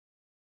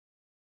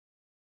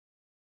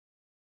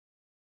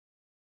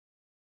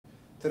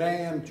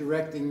Today I am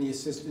directing the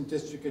Assistant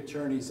District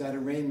Attorneys at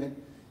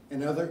arraignment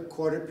and other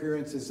court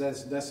appearances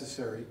as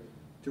necessary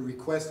to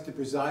request the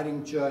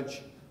presiding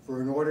judge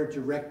for an order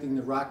directing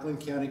the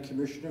Rockland County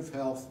Commissioner of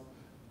Health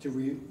to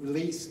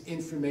release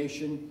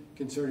information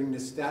concerning the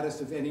status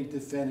of any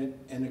defendant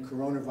and the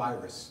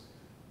coronavirus.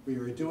 We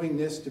are doing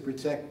this to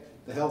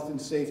protect the health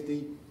and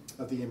safety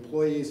of the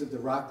employees of the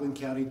Rockland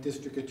County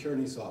District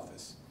Attorney's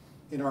Office.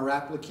 In our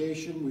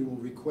application, we will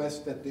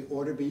request that the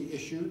order be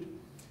issued,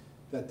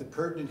 that the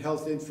pertinent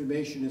health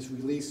information is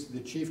released to the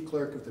Chief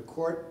Clerk of the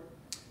Court,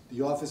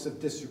 the Office of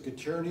District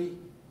Attorney,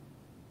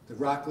 the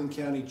Rockland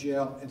County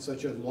Jail, and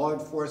such other law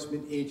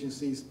enforcement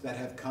agencies that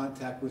have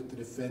contact with the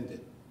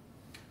defendant.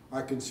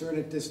 Our concern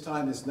at this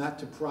time is not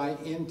to pry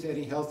into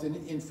any health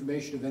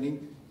information of any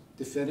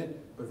defendant,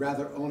 but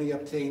rather only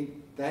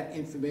obtain that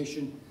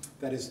information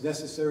that is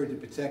necessary to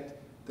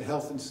protect the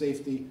health and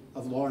safety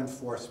of law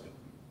enforcement.